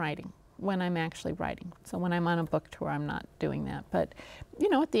when I'm writing, when I'm actually writing. So when I'm on a book tour, I'm not doing that. But, you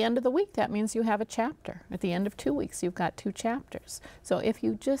know, at the end of the week, that means you have a chapter. At the end of 2 weeks, you've got 2 chapters. So if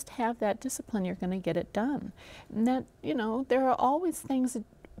you just have that discipline, you're going to get it done. And that, you know, there are always things that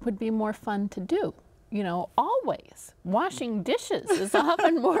would be more fun to do. You know, always. Washing dishes is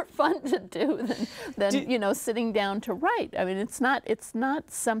often more fun to do than you know, sitting down to write. I mean, it's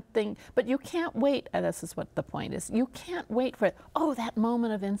not something, but you can't wait, and this is what the point is, you can't wait for, oh, that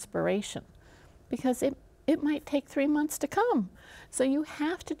moment of inspiration, because it might take 3 months to come. So you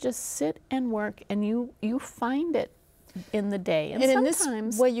have to just sit and work, and you find it in the day. And in this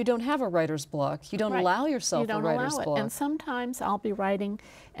way, you don't have a writer's block. You don't allow yourself a writer's block. And sometimes I'll be writing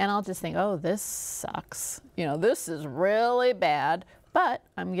and I'll just think, oh, this sucks. You know, this is really bad, but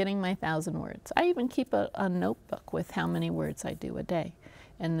I'm getting my 1,000 words. I even keep a notebook with how many words I do a day,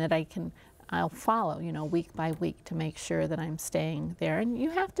 and that I'll follow, you know, week by week to make sure that I'm staying there. And you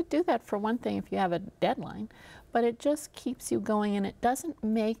have to do that for one thing if you have a deadline, but it just keeps you going, and it doesn't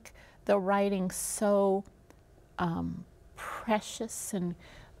make the writing so precious and,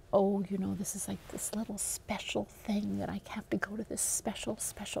 oh, you know, this is like this little special thing that I have to go to this special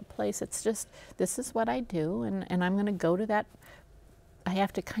place. It's just, this is what I do, and I'm going to go to that. I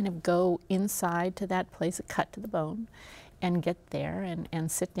have to kind of go inside to that place, cut to the bone, and get there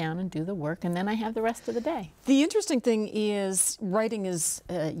and sit down and do the work, and then I have the rest of the day. The interesting thing is writing is,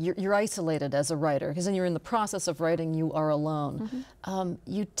 you're isolated as a writer, because when you're in the process of writing, you are alone.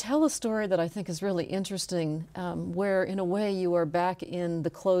 You tell a story that I think is really interesting, where in a way you are back in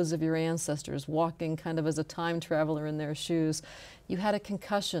the clothes of your ancestors, walking kind of as a time traveler in their shoes. You had a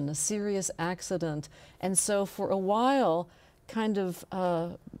concussion, a serious accident, and so for a while, kind of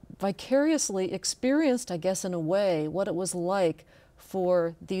vicariously experienced, I guess, in a way, what it was like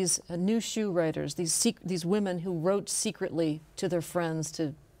for these new shoe writers, these women who wrote secretly to their friends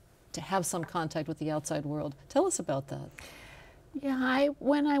to have some contact with the outside world. Tell us about that. Yeah,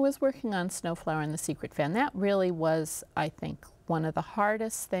 when I was working on Snowflower and the Secret Fan, that really was, I think, one of the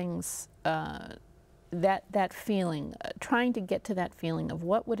hardest things, that feeling, trying to get to that feeling of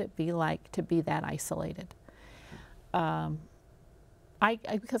what would it be like to be that isolated.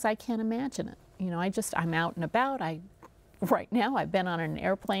 Because I can't imagine it. You know, I'm out and about. Right now, I've been on an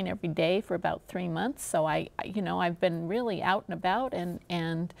airplane every day for about 3 months, so you know, I've been really out and about,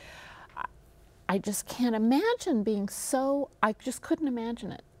 and I just can't imagine being so, I just couldn't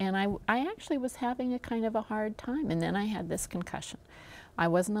imagine it. And I actually was having a kind of a hard time, and then I had this concussion. I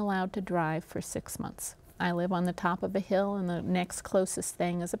wasn't allowed to drive for 6 months. I live on the top of a hill, and the next closest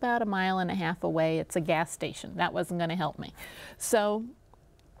thing is about 1.5 miles away. It's a gas station. That wasn't going to help me. So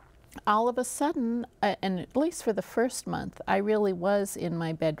all of a sudden, and at least for the first month, I really was in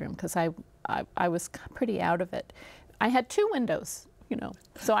my bedroom, because I was pretty out of it. I had 2 windows, you know,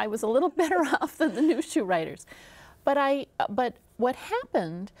 so I was a little better off than the new shoe writers. But what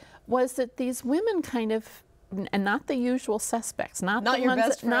happened was that these women kind of, and not the usual suspects, not the your ones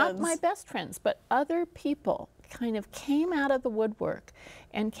best friends. not my best friends, but other people kind of came out of the woodwork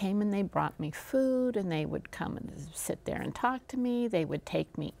and came and they brought me food, and they would come and sit there and talk to me. They would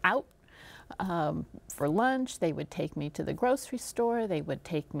take me out for lunch. They would take me to the grocery store. They would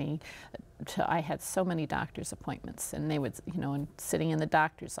take me to, I had so many doctor's appointments, and they would, you know, and sitting in the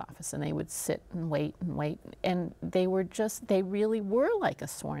doctor's office, and they would sit and wait and wait. And they were just, they really were like a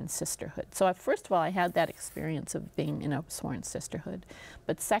sworn sisterhood. So first of all, I had that experience of being in a sworn sisterhood.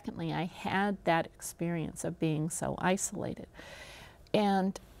 But secondly, I had that experience of being so isolated.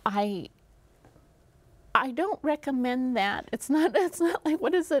 And I don't recommend that. It's not like,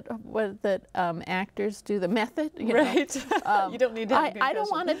 what is it that actors do, the method? You Right. know? You don't need to have I don't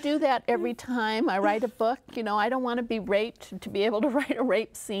want to do that every time I write a book. You know, I don't want to be raped to be able to write a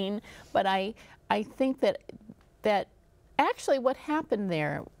rape scene. But I think that actually what happened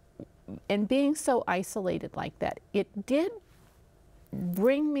there, and being so isolated like that, it did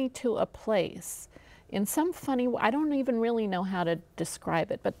bring me to a place in some funny way, I don't even really know how to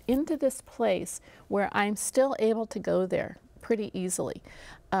describe it, but into this place where I'm still able to go there pretty easily.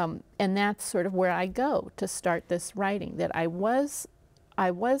 And that's sort of where I go to start this writing, that I was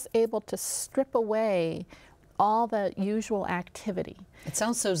able to strip away all the usual activity. It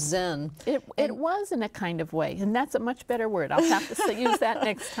sounds so zen. It was in a kind of way, and that's a much better word. I'll have to use that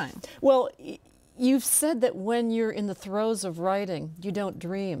next time. Well, you've said that when you're in the throes of writing, you don't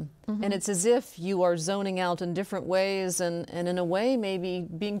dream. Mm-hmm. And it's as if you are zoning out in different ways and in a way maybe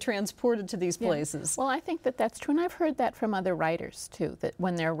being transported to these places. Well, I think that that's true, and I've heard that from other writers too, that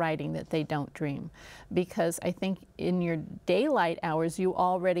when they're writing that they don't dream. Because I think in your daylight hours you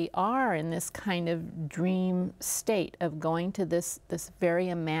already are in this kind of dream state of going to this very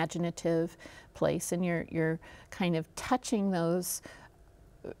imaginative place, and you're kind of touching those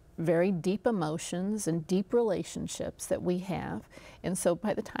very deep emotions and deep relationships that we have. And so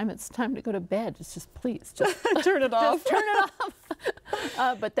by the time it's time to go to bed, it's just, please, just turn it off. Just turn it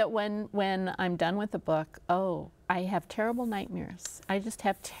off. But that when I'm done with the book, oh, I have terrible nightmares. I just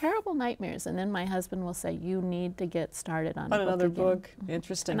have terrible nightmares. And then my husband will say, you need to get started on another book. Again.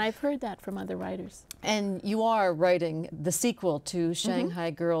 Interesting. And I've heard that from other writers. And you are writing the sequel to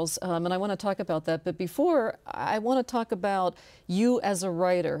Shanghai Girls, and I want to talk about that. But before, I want to talk about you as a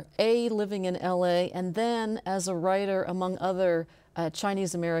writer, living in LA, and then as a writer among other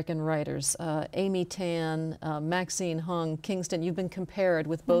Chinese American writers, Amy Tan, Maxine Hung, Kingston. You've been compared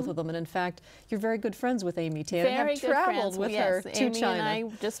with both of them, and in fact, you're very good friends with Amy Tan. Very have good traveled friends. with Yes, her to Amy China. and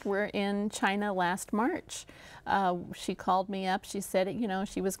I just were in China last March. She called me up. She said, you know,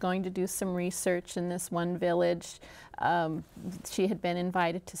 she was going to do some research in this one village. She had been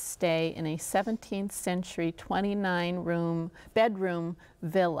invited to stay in a 17th century 29-room bedroom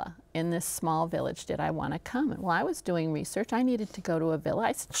villa in this small village. Did I want to come? And while I was doing research, I needed to go to a villa.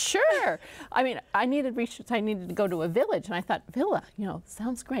 I said, sure. I mean, I needed research. I needed to go to a village. And I thought, villa, you know,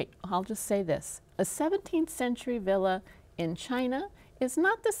 sounds great. I'll just say this. A 17th century villa in China is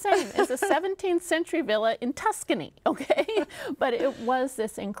not the same as a 17th century villa in Tuscany, okay? But it was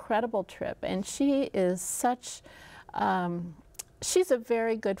this incredible trip. And she is such, she's a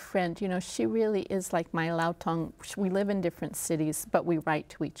very good friend. You know, she really is like my Lao Tong. We live in different cities, but we write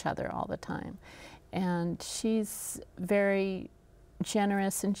to each other all the time. And she's very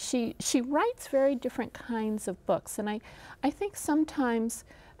generous, and she writes very different kinds of books. And I think sometimes,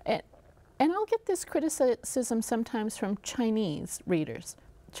 and I'll get this criticism sometimes from Chinese readers,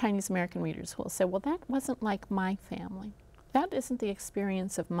 Chinese American readers, who will say, well, that wasn't like my family. That isn't the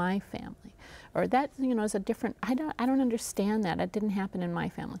experience of my family. Or that, you know, is a different, I don't understand that. That didn't happen in my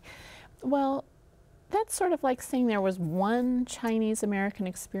family. Well, that's sort of like saying there was one Chinese American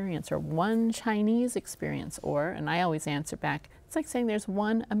experience or one Chinese experience, or, and I always answer back, it's like saying there's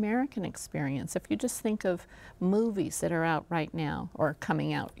one American experience. If you just think of movies that are out right now or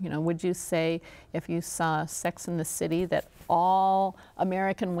coming out, you know, would you say if you saw Sex and the City that all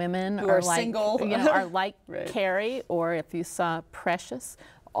American women are like, single, you know, are like right. Carrie, or if you saw Precious,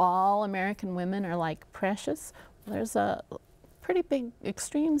 all American women are like Precious? There's a pretty big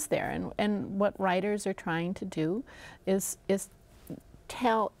extremes there, and what writers are trying to do is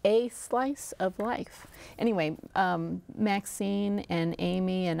tell a slice of life. Anyway, Maxine and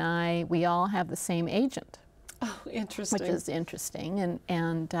Amy and I, we all have the same agent. Oh, interesting. Which is interesting,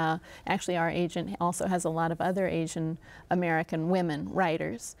 and actually our agent also has a lot of other Asian American women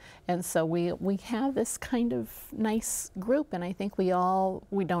writers, and so we have this kind of nice group, and I think we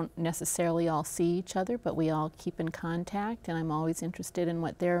don't necessarily all see each other, but we all keep in contact, and I'm always interested in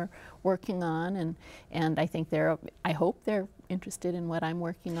what they're working on, and I think I hope they're interested in what I'm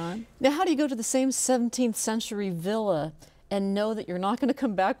working on. Now, how do you go to the same 17th century villa and know that you're not going to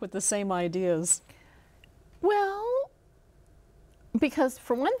come back with the same ideas? Well, because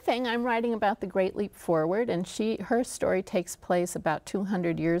for one thing, I'm writing about the Great Leap Forward, and her story takes place about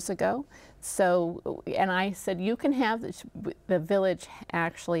 200 years ago. So, and I said, you can have this. The village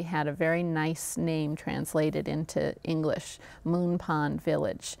actually had a very nice name translated into English, Moon Pond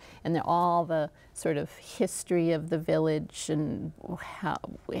Village, and all the sort of history of the village and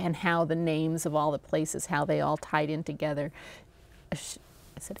how the names of all the places, how they all tied in together. I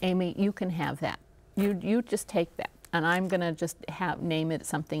said, Amy, you can have that. You just take that. And I'm going to just name it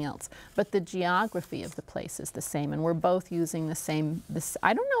something else. But the geography of the place is the same, and we're both using the same.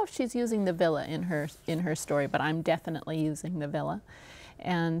 I don't know if she's using the villa in her story, but I'm definitely using the villa.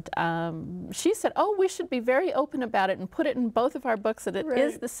 And she said, "Oh, we should be very open about it and put it in both of our books that it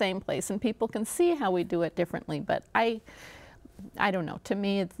is the same place, and people can see how we do it differently." But I don't know. To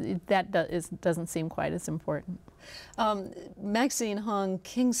me, doesn't seem quite as important. Maxine Hong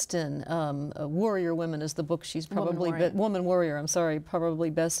Kingston, Warrior Women is the book she's probably, Woman Warrior, I'm sorry,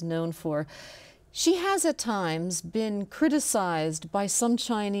 probably best known for. She has at times been criticized by some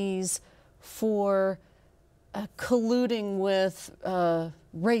Chinese for colluding with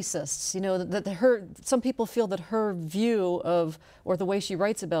racists. You know, that some people feel that her view of, or the way she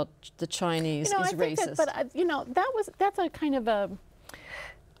writes about the Chinese is racist. That's a kind of a,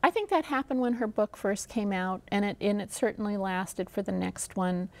 I think that happened when her book first came out, and it certainly lasted for the next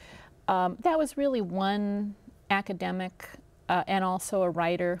one. That was really one academic and also a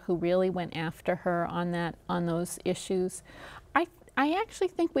writer who really went after her on those issues. I actually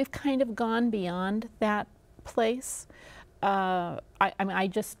think we've kind of gone beyond that place. I mean, I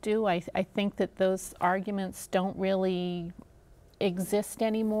just do. I think that those arguments don't really exist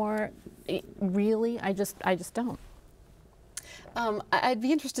anymore. Really, I just don't. I'd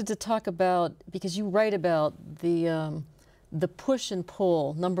be interested to talk about, because you write about the push and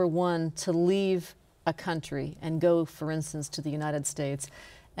pull, number one, to leave a country and go, for instance, to the United States.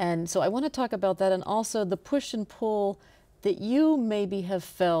 And so I want to talk about that, and also the push and pull that you maybe have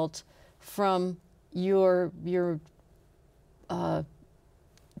felt from your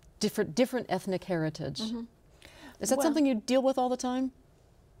different ethnic heritage. Mm-hmm. Is that something you deal with all the time?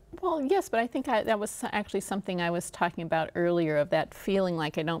 Well, yes, but I think that was actually something I was talking about earlier, of that feeling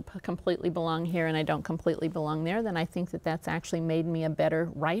like I don't completely belong here and I don't completely belong there. Then I think that that's actually made me a better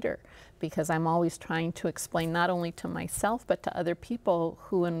writer, because I'm always trying to explain not only to myself but to other people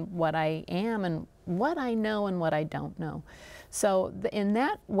who and what I am and what I know and what I don't know. So in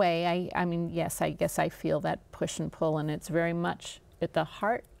that way, I mean, yes, I guess I feel that push and pull, and it's very much at the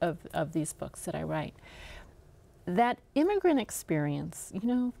heart of these books that I write. That immigrant experience, you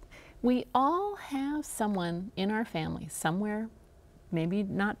know, we all have someone in our family somewhere, maybe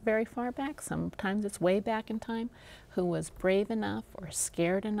not very far back, sometimes it's way back in time, who was brave enough or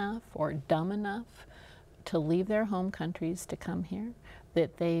scared enough or dumb enough to leave their home countries to come here,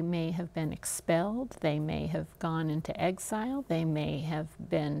 that they may have been expelled, they may have gone into exile, they may have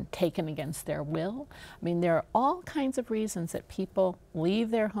been taken against their will. I mean, there are all kinds of reasons that people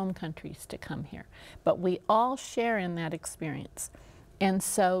leave their home countries to come here, but we all share in that experience. And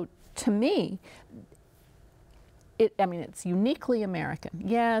so, to me, I mean, it's uniquely American.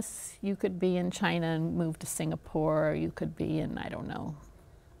 Yes, you could be in China and move to Singapore, or you could be in, I don't know,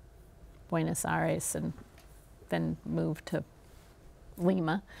 Buenos Aires and then move to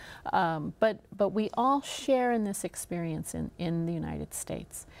Lima, but we all share in this experience in the United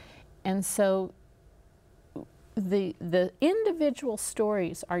States. And so the individual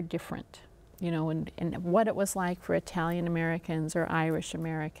stories are different, you know, and what it was like for Italian Americans or Irish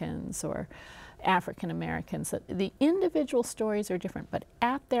Americans or African Americans. The individual stories are different, but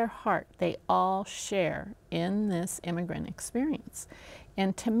at their heart, they all share in this immigrant experience.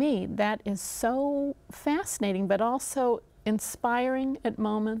 And to me, that is so fascinating, but also inspiring at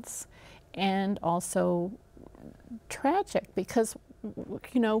moments, and also tragic, because,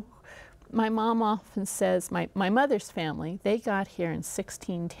 you know, my mom often says, my mother's family, they got here in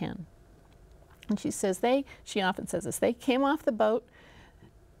 1610. And she says she often says this, they came off the boat,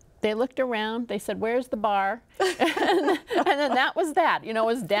 they looked around, they said, "Where's the bar?" and then that was that. You know,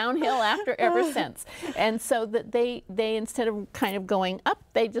 it was downhill ever since. And so that they instead of kind of going up,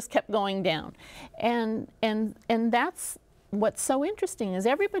 they just kept going down. And that's what's so interesting, is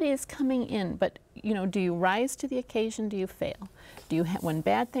everybody is coming in, but, you know, do you rise to the occasion? Do you fail? Do you when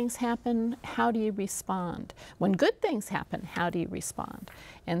bad things happen, how do you respond? When good things happen, how do you respond?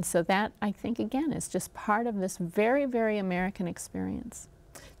 And so that, I think, again, is just part of this very, very American experience.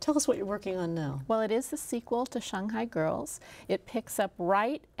 Tell us what you're working on now. Well, it is the sequel to Shanghai Girls. It picks up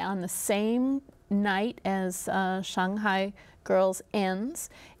right on the same night as Shanghai Girls ends,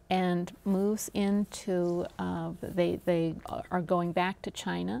 and moves into, they are going back to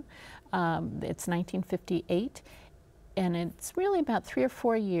China. It's 1958. And it's really about 3 or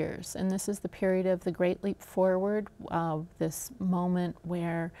 4 years, and this is the period of the Great Leap Forward, this moment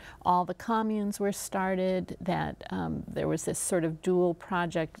where all the communes were started, that there was this sort of dual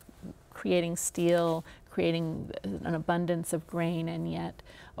project, creating steel, creating an abundance of grain, and yet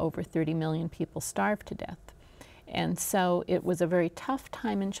over 30 million people starved to death. And so it was a very tough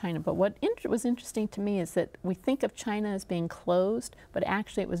time in China. But what was interesting to me is that we think of China as being closed, but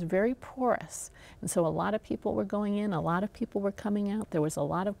actually it was very porous. And so a lot of people were going in, a lot of people were coming out. There was a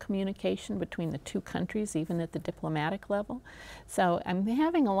lot of communication between the two countries, even at the diplomatic level. So I'm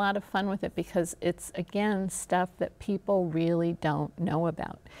having a lot of fun with it because it's, again, stuff that people really don't know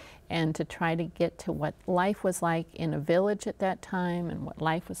about. And to try to get to what life was like in a village at that time, and what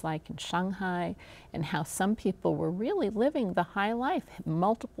life was like in Shanghai, and how some people were really living the high life,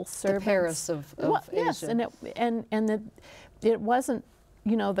 multiple servants. The Paris of Asia. Yes, and that it wasn't,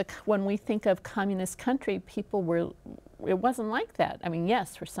 you know, when we think of communist country, people were, it wasn't like that. I mean,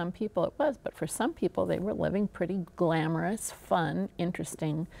 yes, for some people it was, but for some people they were living pretty glamorous, fun,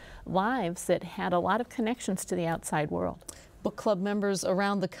 interesting lives that had a lot of connections to the outside world. Book club members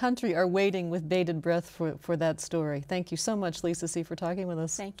around the country are waiting with bated breath for that story. Thank you so much, Lisa C., for talking with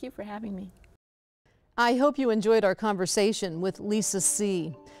us. Thank you for having me. I hope you enjoyed our conversation with Lisa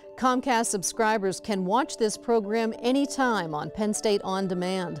C. Comcast subscribers can watch this program anytime on Penn State On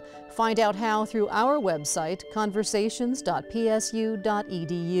Demand. Find out how through our website,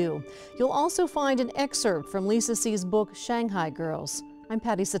 conversations.psu.edu. You'll also find an excerpt from Lisa C.'s book, Shanghai Girls. I'm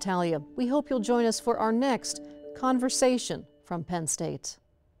Patty Satalia. We hope you'll join us for our next Conversation from Penn State.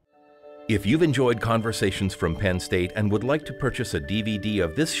 If you've enjoyed Conversations from Penn State and would like to purchase a DVD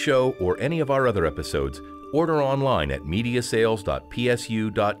of this show or any of our other episodes, order online at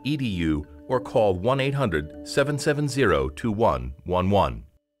mediasales.psu.edu or call 1-800-770-2111.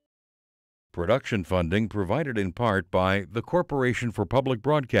 Production funding provided in part by the Corporation for Public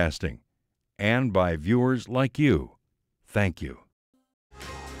Broadcasting and by viewers like you. Thank you.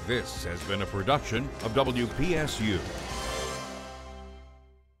 This has been a production of WPSU.